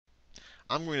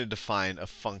I'm going to define a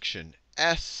function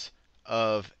s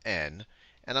of n,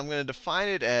 and I'm going to define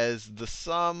it as the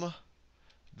sum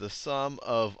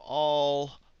of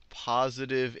all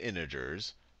positive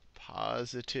integers,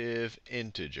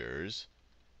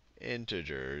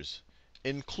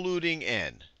 including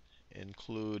n,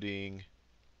 including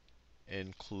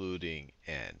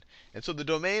n. And so the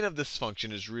domain of this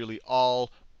function is really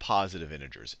all positive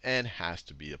integers. N has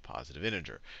to be a positive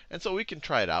integer. And so we can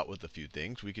try it out with a few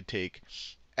things. We could take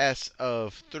s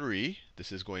of 3.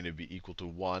 This is going to be equal to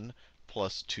 1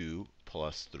 plus 2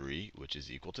 plus 3, which is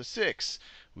equal to 6.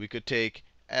 We could take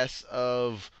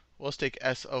well, let's take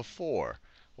s of 4.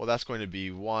 Well, that's going to be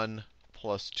 1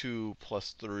 plus 2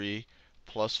 plus 3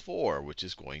 plus 4, which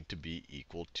is going to be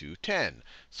equal to 10.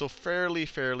 So fairly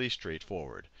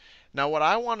straightforward. Now, what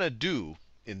I want to do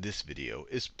in this video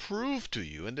is prove to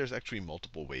you, and there's actually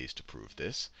multiple ways to prove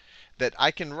this, that I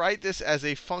can write this as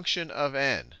a function of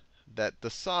n, that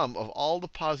the sum of all the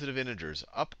positive integers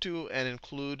up to and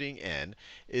including n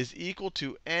is equal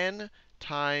to n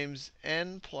times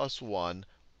n plus 1,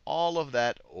 all of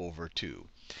that over 2.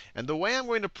 And the way I'm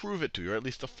going to prove it to you, or at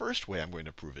least the first way I'm going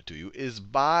to prove it to you, is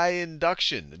by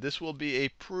induction. This will be a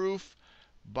proof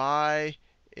by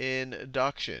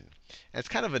induction. And it's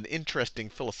kind of an interesting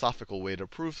philosophical way to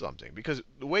prove something. Because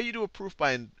the way you do a proof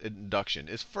by induction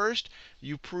is first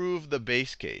you prove the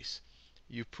base case.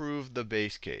 You prove the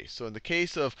base case. So in the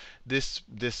case of this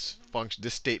function,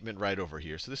 this statement right over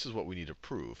here, so this is what we need to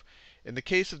prove. In the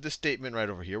case of this statement right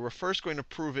over here, we're first going to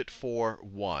prove it for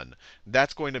 1.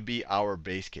 That's going to be our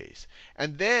base case.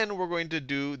 And then we're going to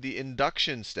do the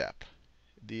induction step.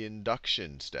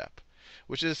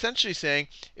 Which is essentially saying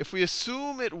if we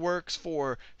assume it works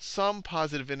for some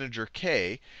positive integer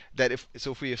k,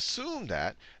 so if we assume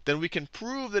that, then we can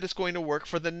prove that it's going to work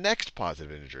for the next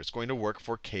positive integer. It's going to work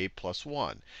for k plus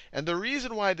 1. And the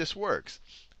reason why this works,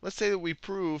 let's say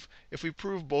that if we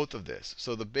prove both of this.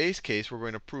 So the base case, we're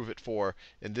going to prove it for,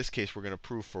 in this case, we're going to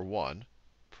prove for 1.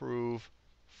 Prove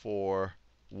for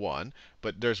 1.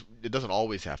 But it doesn't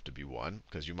always have to be 1,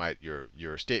 because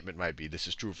your statement might be this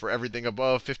is true for everything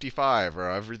above 55 or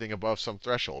everything above some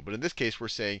threshold. But in this case, we're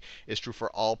saying it's true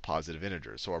for all positive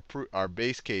integers. So our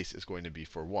base case is going to be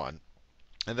for 1.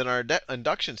 And then our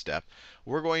induction step,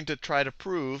 we're going to try to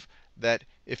prove that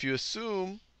if you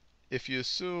assume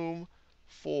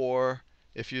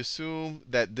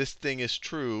that this thing is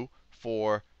true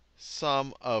for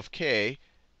sum of k,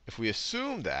 if we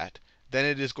assume that, then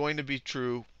it is going to be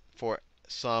true for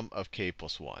sum of k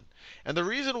plus 1. And the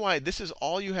reason why this is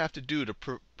all you have to do to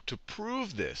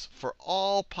prove this for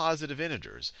all positive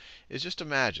integers is just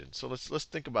imagine. So let's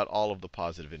think about all of the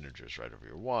positive integers right over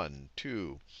here. 1,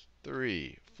 2,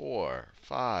 3, 4,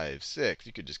 5, 6.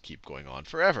 You could just keep going on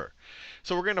forever.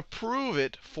 So we're going to prove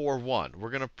it for 1. We're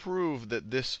going to prove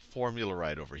that this formula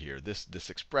right over here, this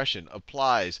expression,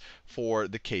 applies for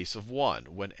the case of 1,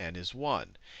 when n is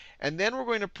 1. And then we're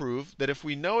going to prove that if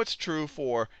we know it's true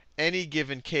for any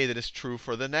given k, that it's true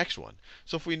for the next one.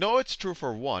 So if we know it's true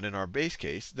for 1 in our base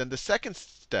case, then the second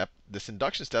step, this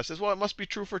induction step, says, well, it must be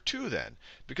true for 2 then.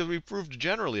 Because we proved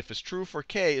generally if it's true for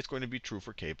k, it's going to be true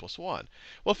for k plus 1.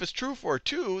 Well, if it's true for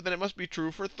 2, then it must be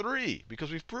true for 3.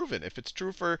 Because we've proven if it's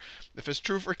true for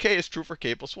k, it's true for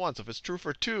k plus 1. So if it's true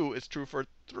for 2, it's true for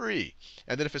 3.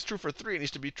 And then if it's true for 3, it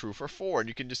needs to be true for 4. And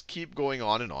you can just keep going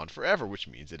on and on forever, which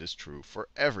means it is true for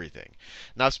everything.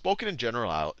 Now, I've spoken in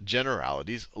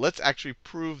generalities. Let's actually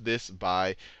prove this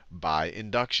by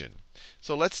induction.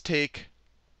 So let's take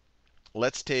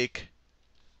the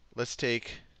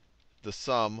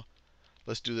sum.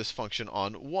 Let's do this function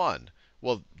on 1.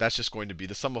 Well, that's just going to be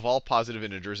the sum of all positive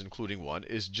integers, including 1,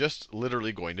 is just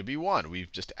literally going to be 1.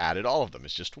 We've just added all of them.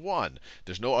 It's just 1.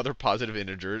 There's no other positive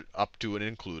integer up to and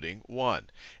including 1.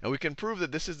 And we can prove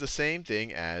that this is the same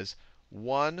thing as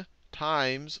 1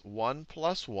 times 1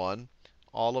 plus 1,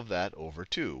 all of that over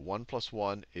 2. 1 plus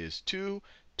 1 is 2.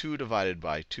 2 divided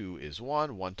by 2 is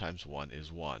 1. 1 times 1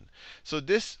 is 1. So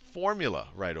this formula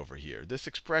right over here, this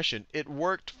expression, it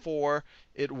worked for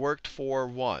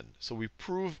 1. So we've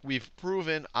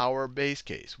proven our base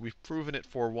case. We've proven it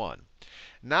for 1.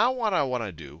 Now what I want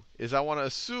to do is I want to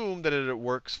assume that it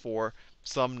works for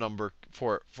some number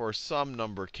some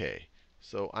number k.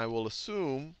 So I will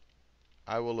assume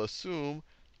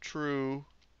true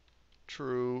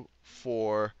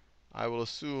for, I will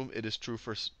assume it is true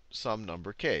for some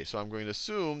number k. So I'm going to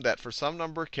assume that for some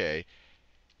number k,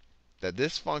 that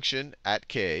this function at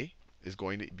k is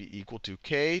going to be equal to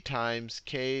k times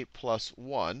k plus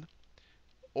 1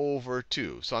 over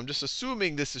 2. So I'm just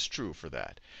assuming this is true for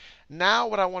that. Now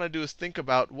what I want to do is think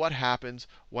about what happens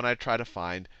when I try to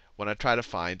find when I try to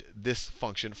find this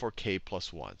function for k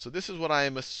plus 1. So this is what I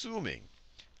am assuming.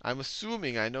 I'm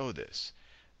assuming I know this.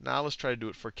 Now let's try to do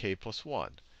it for k plus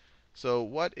 1. So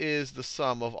what is the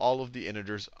sum of all of the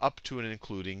integers up to and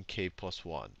including k plus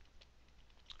 1?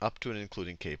 Up to and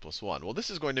including k plus 1. Well, this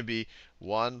is going to be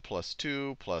 1 plus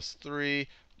 2 plus 3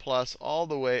 plus all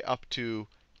the way up to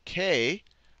k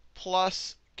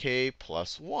plus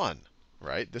 1.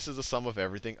 Right? This is the sum of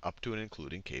everything up to and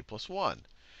including k plus 1.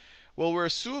 Well, we're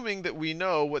assuming that we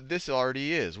know what this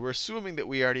already is. We're assuming that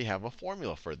we already have a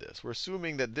formula for this. We're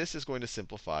assuming that this is going to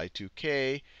simplify to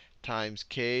k times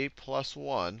k plus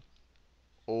 1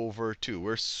 over 2.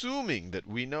 We're assuming that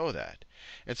we know that.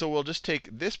 And so we'll just take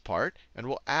this part and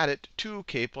we'll add it to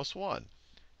k plus 1.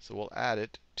 So we'll add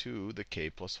it to the k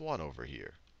plus 1 over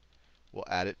here. We'll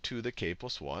add it to the k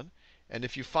plus 1. And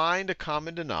if you find a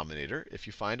common denominator,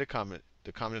 the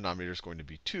common denominator is going to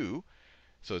be 2.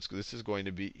 So this is going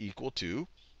to be equal to,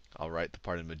 I'll write the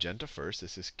part in magenta first.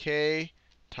 This is k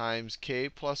times k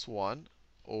plus 1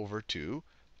 over 2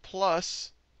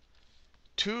 plus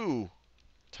 2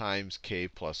 times k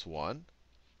plus 1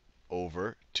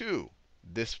 over 2.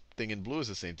 This thing in blue is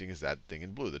the same thing as that thing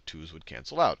in blue. The 2's would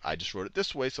cancel out. I just wrote it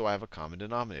this way so I have a common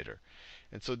denominator.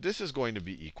 And so this is going to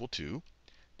be equal to,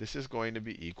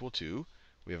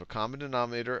 we have a common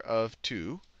denominator of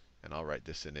 2. And I'll write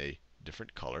this in a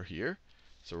different color here.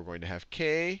 So we're going to have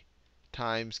k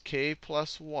times k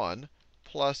plus 1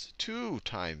 plus 2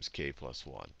 times k plus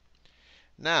 1.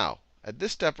 Now, at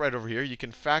this step right over here, you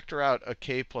can factor out a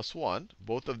k plus 1.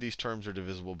 Both of these terms are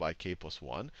divisible by k plus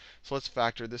 1. So let's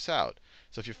factor this out.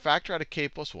 So if you factor out a k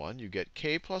plus 1, you get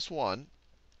k plus 1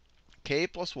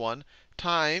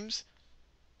 times,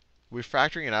 we're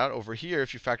factoring it out. Over here,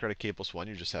 if you factor out a k plus 1,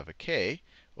 you just have a k.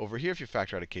 Over here, if you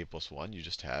factor out a k plus 1, you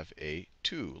just have a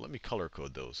 2. Let me color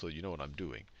code those so you know what I'm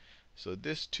doing. So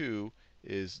this 2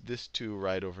 is this 2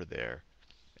 right over there.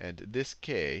 And this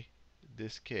k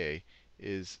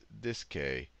is this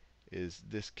k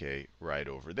right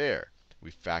over there.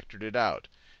 We factored it out.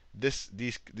 These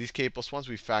k plus 1s,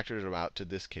 we factored them out to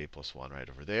this k plus 1 right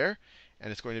over there. And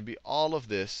it's going to be all of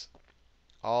this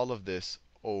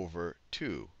over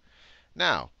 2.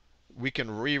 Now, we can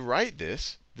rewrite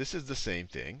this. This is the same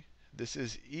thing. This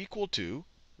is equal to,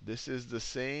 this is the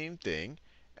same thing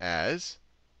as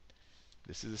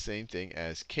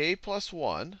k plus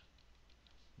 1,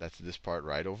 that's this part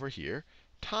right over here,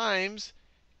 times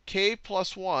k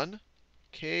plus 1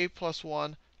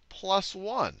 plus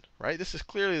 1, right? This is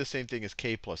clearly the same thing as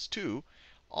k plus 2.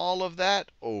 All of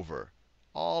that over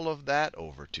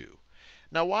 2.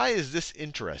 Now, why is this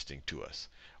interesting to us?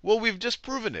 Well, we've just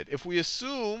proven it. If we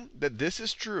assume that this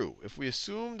is true, and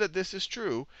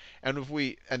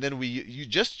then you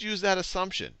just use that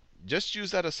assumption,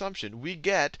 we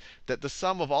get that the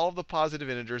sum of all of the positive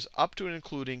integers up to and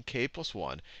including k plus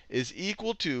 1 is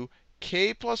equal to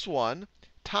k plus 1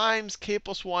 times k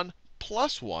plus 1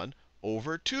 plus 1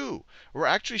 over 2. We're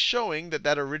actually showing that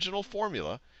that original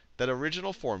formula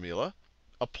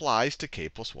applies to k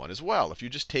plus 1 as well. If you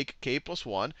just take k plus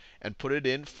 1 and put it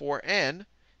in for n,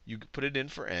 you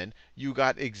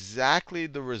got exactly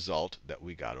the result that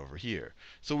we got over here.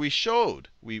 So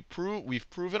we've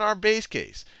proven our base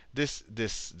case. This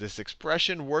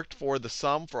expression worked for the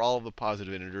sum for all of the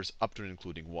positive integers up to and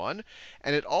including 1.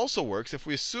 And it also works if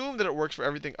we assume that it works for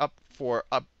everything up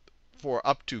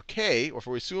to k, or if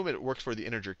we assume it works for the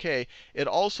integer k, it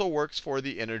also works for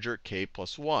the integer k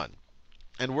plus 1.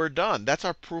 And we're done. That's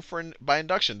our proof by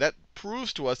induction. That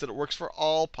proves to us that it works for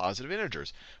all positive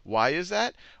integers. Why is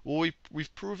that? Well,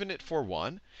 we've proven it for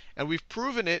 1. And we've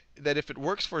proven it that if it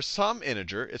works for some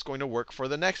integer, it's going to work for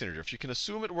the next integer. If you can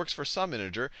assume it works for some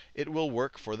integer, it will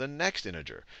work for the next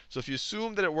integer. So if you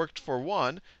assume that it worked for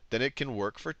 1, then it can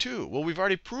work for 2. Well, we've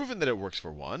already proven that it works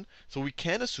for 1, so we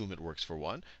can assume it works for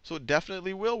 1. So it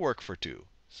definitely will work for 2.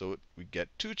 So we get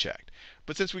 2 checked.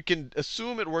 But since we can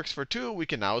assume it works for 2, we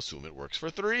can now assume it works for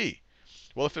 3.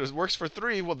 Well, if it works for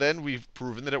 3, well, then we've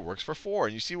proven that it works for 4.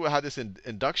 And you see how this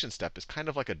induction step is kind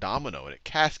of like a domino, and it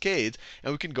cascades,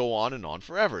 and we can go on and on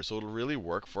forever. So it'll really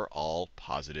work for all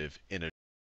positive integers.